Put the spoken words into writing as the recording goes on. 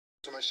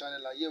To my channel,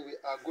 and here we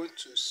are going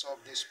to solve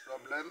this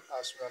problem,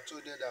 as we are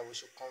told here that we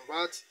should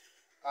convert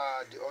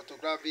the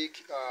orthographic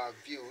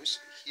views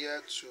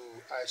here to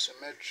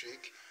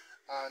isometric.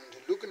 And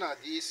looking at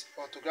these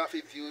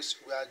orthographic views,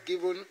 we are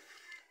given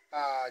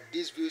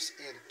these views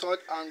in third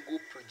angle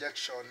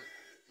projection,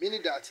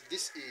 meaning that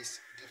this is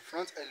the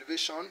front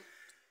elevation,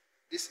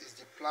 this is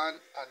the plan,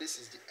 and this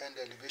is the end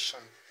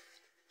elevation.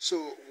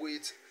 So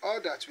with all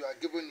that we are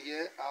given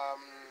here,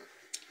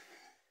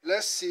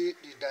 let's see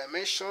the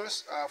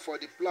dimensions for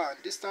the plan.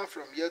 Distance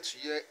from here to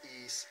here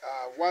is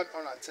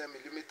 110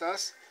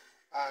 millimeters.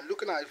 And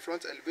looking at the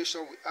front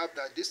elevation, we have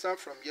that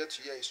distance from here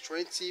to here is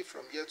 20,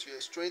 from here to here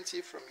is 20,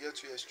 from here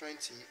to here is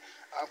 20.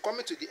 And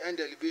coming to the end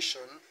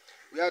elevation,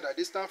 we have that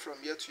distance from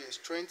here to here is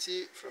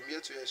 20, from here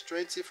to here is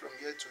 20, from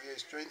here to here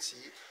is 20.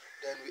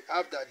 Then we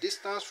have that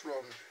distance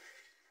from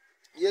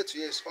here to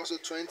here is also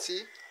 20,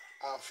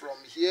 and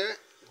from here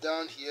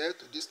down here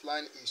to this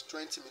line is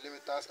 20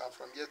 millimeters, and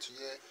from here to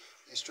here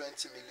is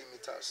 20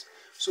 millimeters.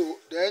 So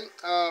then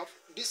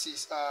this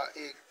is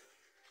a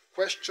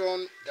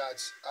question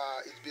that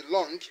it's been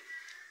long,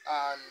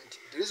 and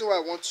the reason why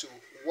I want to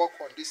work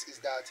on this is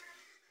that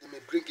they may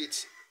bring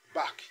it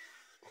back.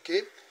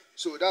 Okay,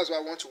 so that's why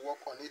I want to work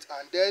on it.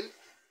 And then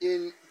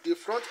in the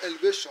front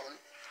elevation,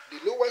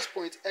 the lowest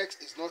point X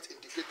is not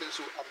indicated,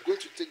 so I'm going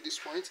to take this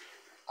point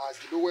as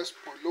the lowest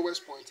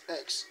point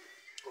X.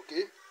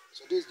 Okay,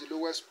 so this is the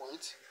lowest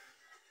point.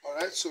 All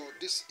right, so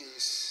this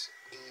is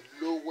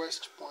the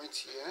lowest point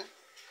here.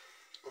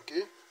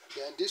 Okay,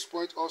 then this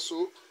point also,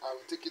 I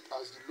will take it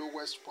as the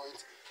lowest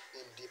point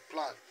in the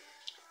plan.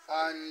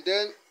 And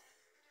then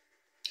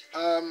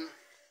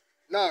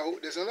now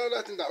there's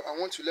another thing that I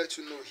want to let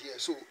you know here.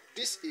 So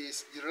this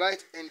is the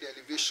right end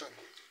elevation.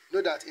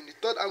 Know that in the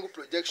third angle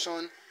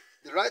projection,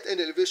 the right end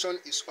elevation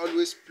is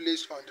always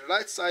placed on the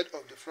right side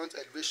of the front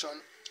elevation.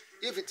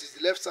 If it is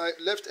the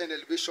left end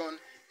elevation,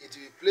 it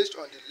will be placed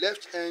on the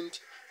left end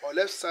or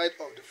left side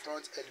of the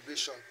front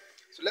elevation.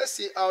 So let's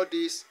see how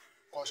this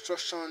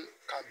construction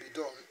can be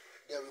done.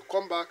 Then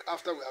we'll come back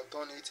after we have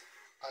done it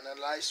and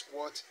analyze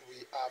what we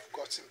have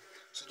gotten.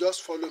 So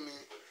just follow me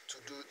to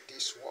do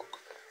this work.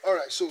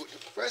 Alright, so the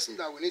first thing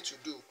that we need to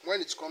do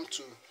when it comes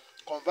to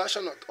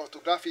conversion of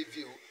orthographic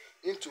view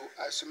into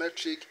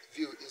isometric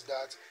view is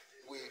that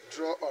we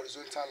draw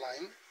horizontal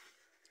line.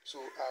 So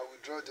I will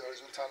draw the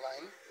horizontal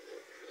line,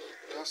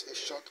 just a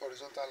short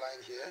horizontal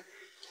line here.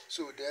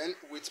 So then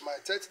with my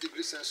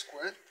 30-degree set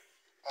square,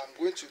 I'm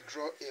going to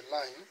draw a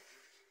line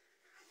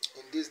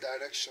in this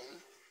direction.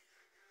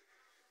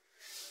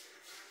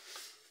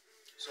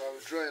 So I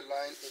will draw a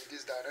line in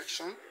this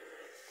direction.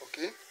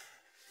 Okay,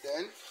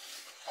 then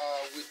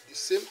with the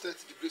same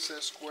 30-degree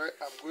set square,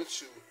 I'm going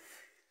to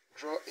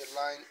draw a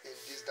line in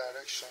this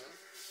direction.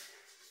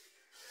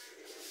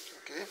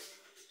 Okay,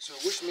 so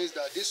which means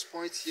that this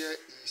point here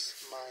is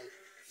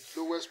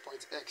my lowest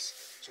point X,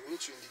 so we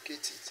need to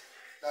indicate it.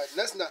 Now the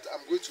next thing that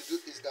I'm going to do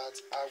is that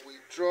I will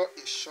draw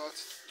a short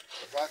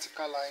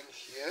vertical line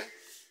here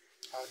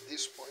at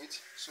this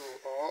point. So,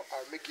 or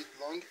I'll make it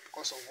long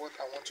because of what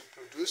I want to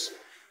produce.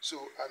 So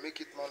I make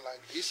it long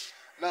like this.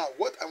 Now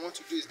what I want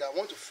to do is that I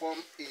want to form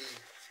a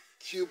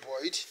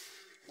cuboid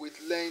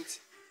with length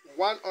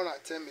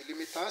 110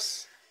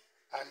 millimeters,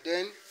 and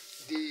then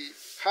the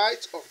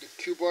height of the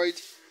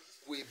cuboid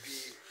will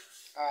be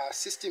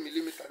 60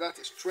 millimeters. That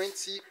is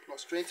 20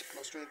 plus 20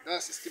 plus 20,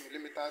 that's 60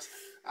 millimeters.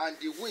 And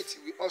the width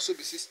will also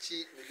be 60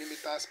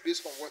 millimeters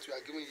based on what we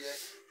are given here.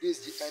 This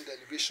is the end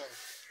elevation.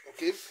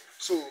 Okay,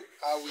 so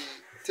I will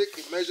take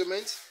a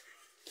measurement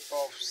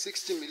of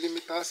 60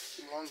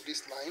 millimeters along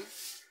this line.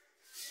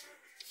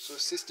 So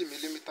 60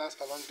 millimeters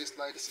along this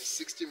line, this is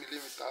 60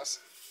 millimeters.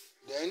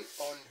 Then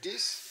on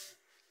this,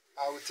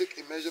 I will take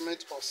a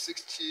measurement of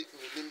 60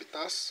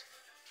 millimeters.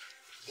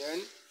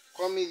 Then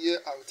coming here,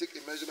 I will take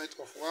a measurement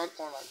of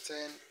 110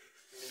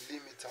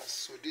 millimeters.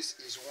 So this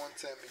is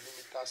 110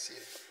 millimeters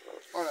here.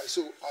 Alright,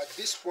 so at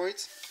this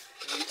point,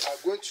 we are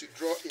going to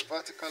draw a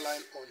vertical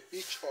line on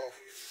each of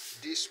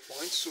these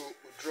points. So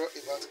we draw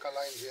a vertical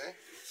line here,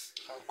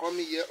 and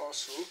coming here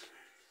also,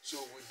 so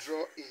we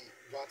draw a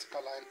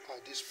vertical line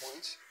at this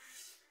point.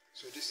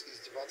 So this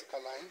is the vertical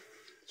line.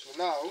 So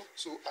now,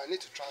 so I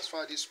need to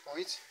transfer this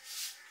point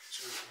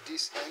to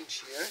this end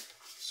here.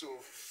 So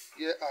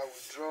here I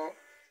will draw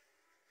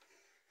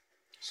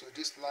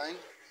this line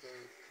in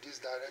this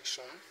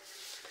direction.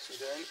 So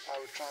then I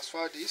will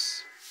transfer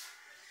this.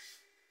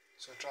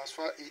 So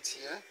transfer it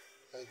here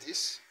like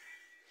this.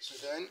 So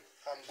then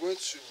I'm going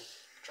to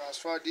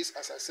transfer this,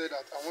 as I said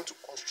that I want to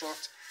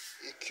construct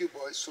a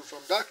cuboid. So from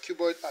that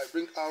cuboid, I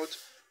bring out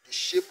the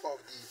shape of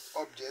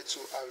the object.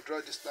 So I will draw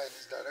this line in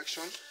this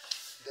direction.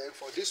 Then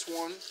for this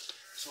one,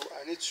 so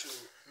I need to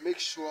make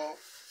sure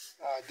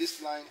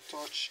this line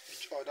touch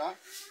each other.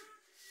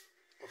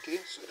 Okay,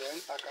 so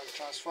then I can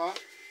transfer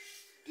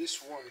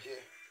this one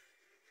here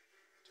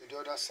to the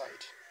other side.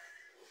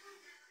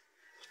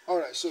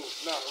 Alright, so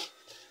now,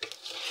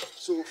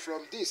 so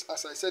from this,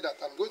 as I said that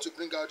I'm going to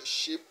bring out the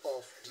shape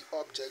of the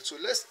object. So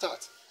let's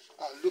start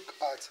and look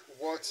at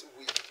what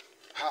we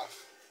have.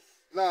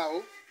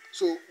 Now,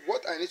 So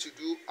what I need to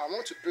do, I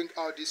want to bring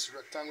out this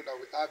rectangle that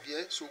we have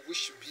here, so which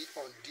should be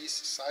on this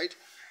side,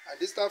 and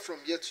distance from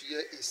here to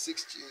here is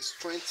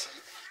 20.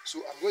 So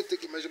I'm going to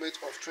take a measurement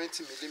of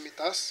 20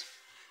 millimeters.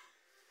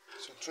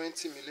 So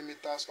 20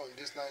 millimeters on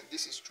this line.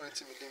 This is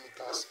 20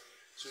 millimeters.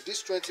 So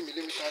this 20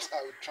 millimeters,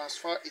 I will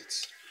transfer it.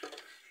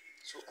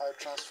 So I'll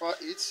transfer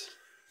it.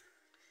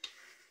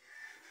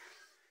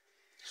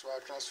 So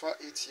I'll transfer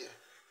it here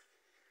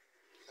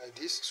like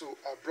this. So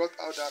I brought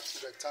out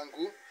that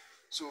rectangle.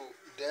 So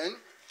then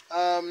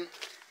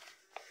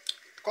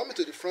coming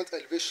to the front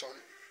elevation,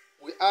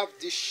 we have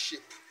this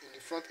shape in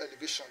the front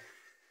elevation.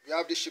 We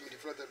have this shape in the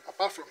front elevation.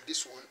 Apart from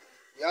this one,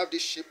 we have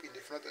this shape in the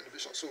front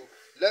elevation. So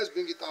let's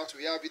bring it out.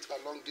 We have it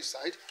along this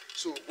side.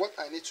 So what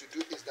I need to do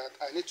is that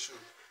I need to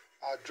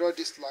draw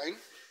this line.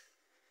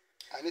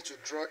 I need to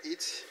draw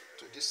it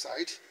to this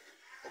side.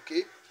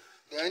 Okay.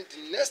 Then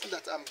the next thing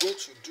that I'm going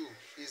to do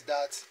is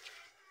that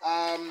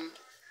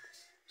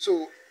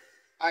so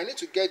I need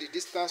to get the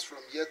distance from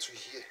here to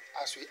here.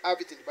 As we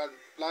have it in the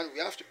plan, we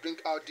have to bring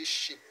out this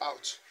shape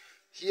out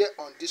here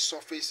on this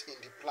surface in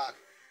the plan.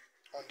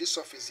 On this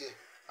surface here,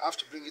 I have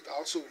to bring it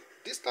out. So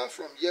distance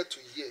from here to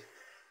here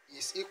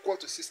is equal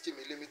to 60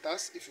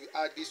 millimeters. If you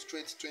add these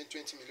 20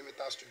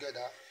 millimeters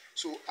together,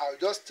 so I'll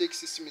just take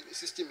 60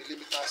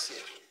 millimeters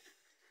here.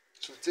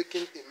 So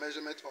taking a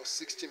measurement of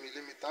 60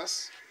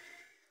 millimeters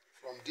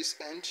from this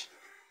end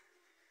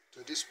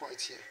to this point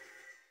here.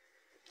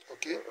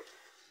 Okay,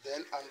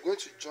 then I'm going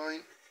to join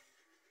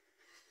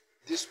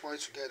this point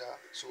together.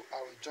 So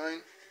I will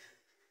join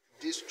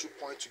these 2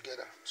 points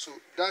together. So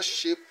that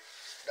shape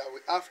that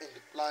we have in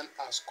the plan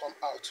has come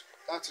out.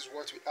 That is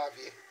what we have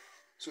here.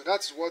 So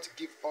that's what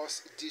gives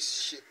us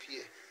this shape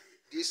here,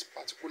 this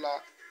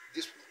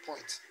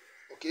point.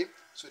 Okay,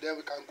 so then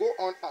we can go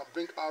on and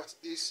bring out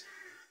this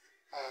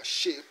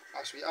shape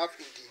as we have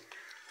in the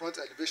front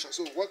elevation.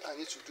 So what I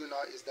need to do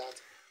now is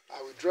that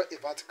I will draw a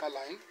vertical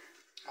line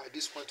at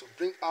this point to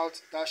bring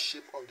out that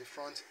shape of the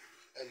front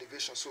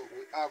elevation. So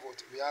we have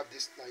what? We have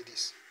this like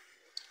this.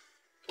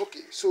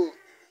 Okay, so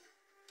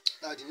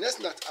now the next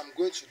thing that I'm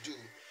going to do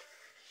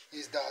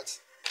is that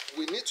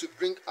we need to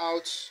bring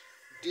out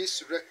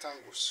these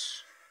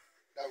rectangles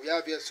that we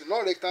have here. So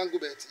not rectangle,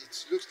 but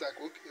it looks like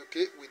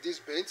okay with this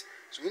bent.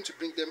 So we need to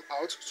bring them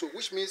out. So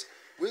which means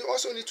we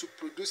also need to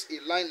produce a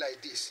line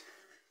like this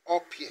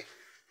up here.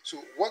 So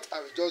what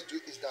I will just do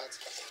is that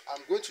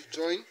I'm going to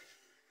join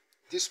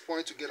this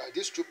point together,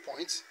 these 2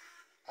 points.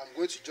 I'm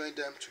going to join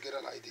them together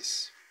like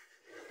this.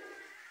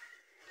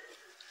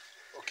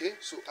 Okay,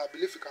 so I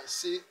believe you can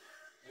see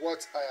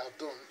what I have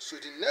done. So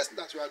the next thing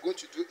that we are going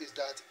to do is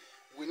that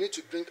we need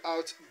to bring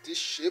out this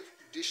shape,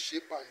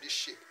 and this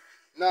shape.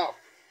 Now,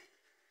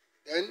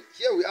 then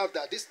here we have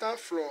that distance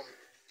from,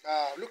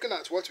 looking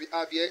at what we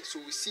have here, so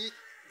we see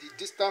the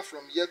distance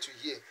from here to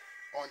here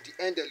on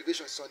the end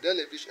elevation. So on the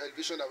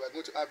elevation that we're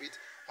going to have it,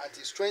 and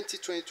it's 20,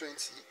 20, 20.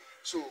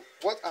 So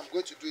what I'm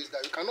going to do is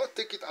that you cannot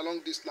take it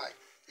along this line.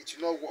 It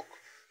will not work.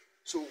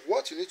 So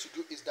what you need to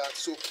do is that,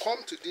 so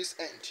come to this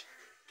end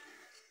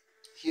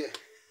here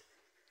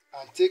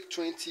and take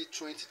 20,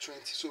 20,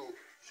 20. So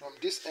from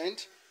this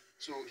end,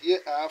 so here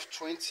I have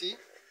 20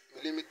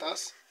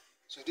 millimeters.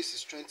 So this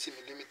is 20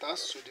 millimeters.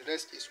 So the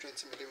rest is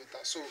 20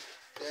 millimeters. So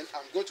then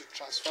I'm going to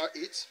transfer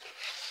it.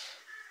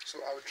 So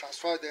I will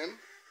transfer them.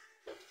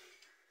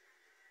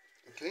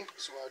 Okay,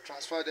 so I'll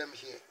transfer them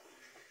here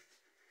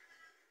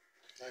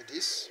like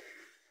this.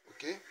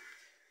 Okay,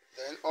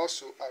 then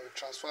also I will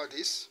transfer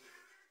this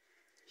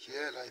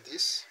here like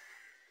this.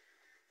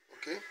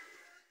 Okay,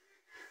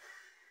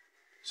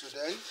 so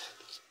then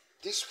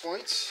this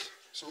point,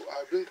 so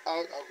I'll bring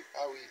out,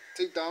 I will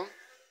take down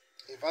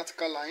a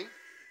vertical line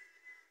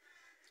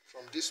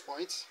from this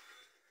point.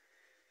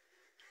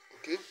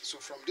 Okay, so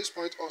from this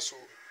point also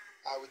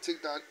I will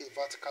take down a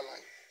vertical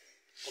line.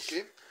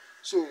 Okay,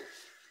 so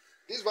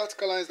these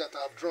vertical lines that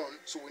I've drawn,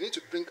 so we need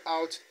to bring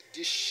out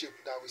this shape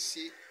that we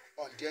see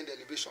on the end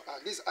elevation,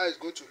 and this eye is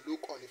going to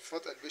look on the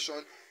front elevation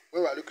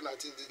when we are looking at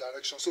it in this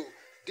direction. So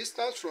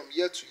distance from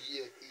here to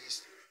here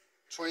is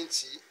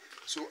 20.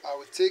 So I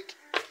will take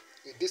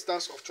a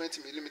distance of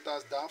 20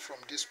 millimeters down from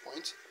this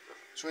point,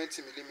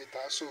 20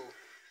 millimeters. So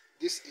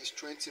this is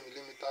 20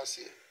 millimeters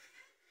here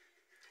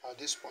at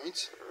this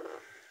point.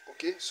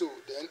 Okay, so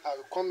then I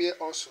will come here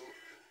also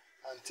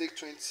and take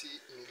 20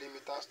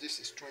 millimeters. This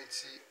is 20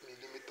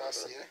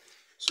 millimeters here.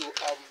 So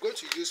I'm going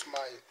to use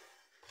my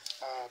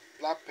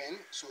black pen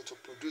so to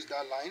produce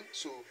that line.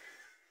 So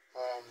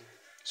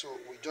so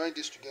we join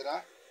this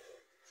together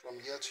from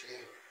here to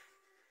here.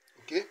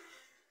 Okay,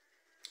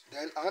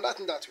 then another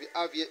thing that we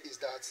have here is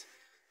that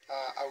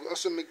I will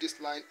also make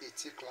this line a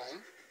thick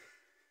line.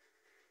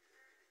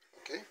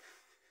 Okay,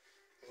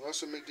 we'll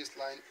also make this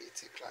line a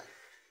thick line.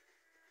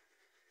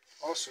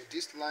 Also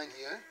this line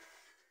here,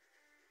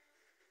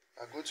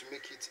 I'm going to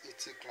make it a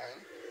thick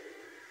line.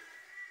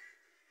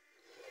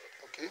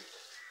 Okay,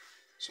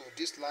 so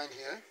this line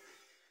here,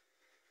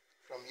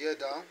 from here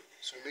down,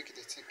 so make it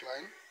a thick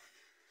line,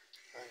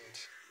 and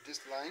this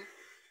line,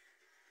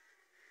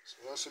 so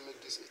we also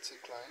make this a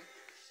thick line.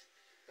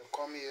 and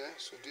come here.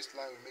 So this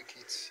line will make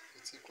it a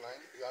thick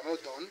line. We are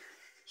not done,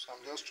 so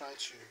I'm just trying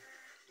to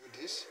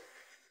do this.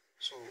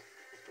 So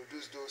we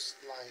produce those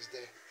lines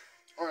there.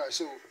 Alright,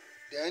 so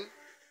then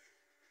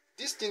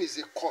this thing is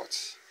a cut,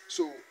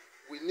 so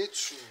we need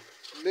to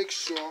make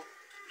sure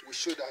we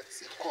show that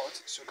it's a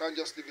cut, so you can't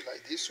just leave it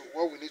like this. So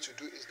what we need to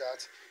do is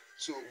that,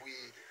 so we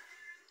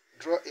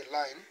draw a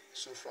line,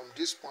 so from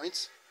this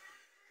point,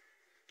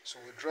 so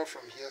we draw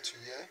from here to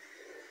here,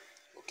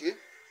 okay,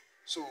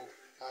 so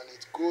and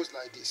it goes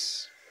like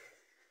this,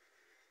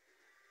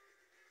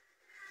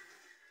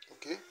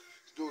 okay,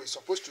 so it's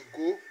supposed to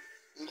go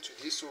into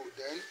this. So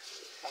then,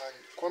 and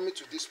coming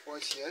to this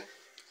point here,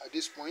 at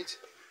this point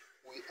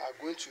we are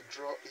going to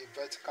draw a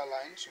vertical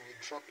line, so we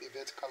drop a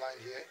vertical line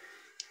here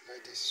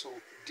like this. So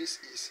this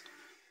is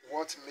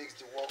what makes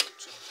the work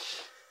to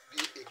be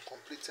a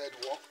completed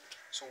work.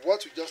 So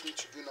what we just need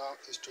to do now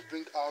is to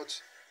bring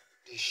out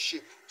the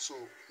shape, so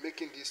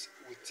making this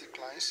with thick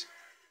lines.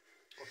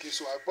 Okay,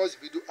 so I'll pause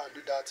the video and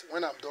do that.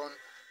 When I'm done,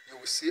 you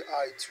will see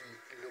how it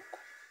will look.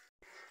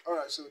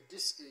 Alright, so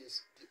this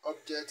is the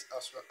object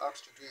as we're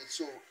asked to do it.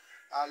 So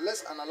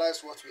let's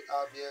analyze what we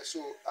have here. So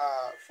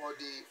for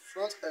the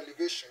front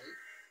elevation,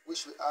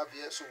 which we have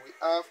here, so we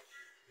have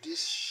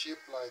this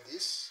shape like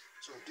this.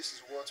 So this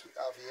is what we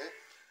have here,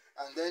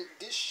 and then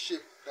this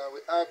shape that we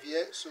have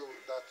here, so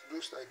that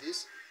looks like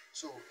this,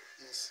 so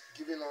is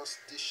giving us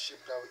this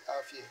shape that we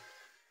have here.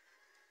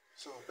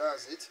 So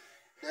that's it.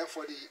 Then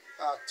for the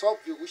top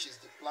view, which is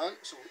the plan,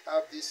 so we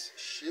have this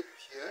shape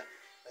here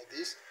like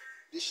this.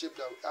 This shape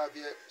that we have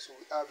here, so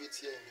we have it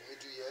here in the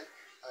middle here,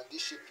 and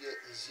this shape here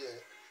is here.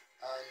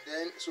 And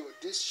then so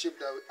this shape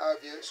that we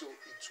have here, so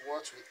it's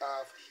what we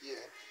have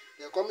here.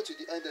 Then coming to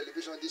the end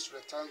elevation, this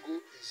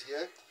rectangle is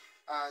here,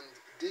 and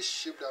this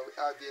shape that we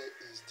have here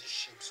is this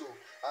shape. So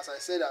as I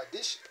said, that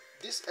this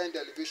end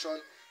elevation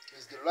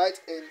is the right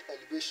end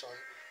elevation,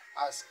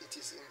 as it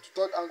is in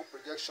third angle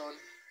projection.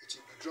 It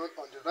will be drawn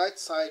on the right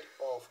side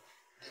of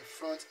the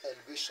front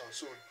elevation.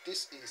 So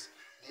this is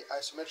the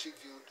isometric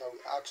view that we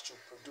asked to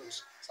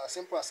produce. It's as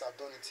simple as I've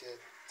done it here.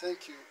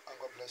 Thank you and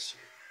God bless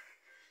you.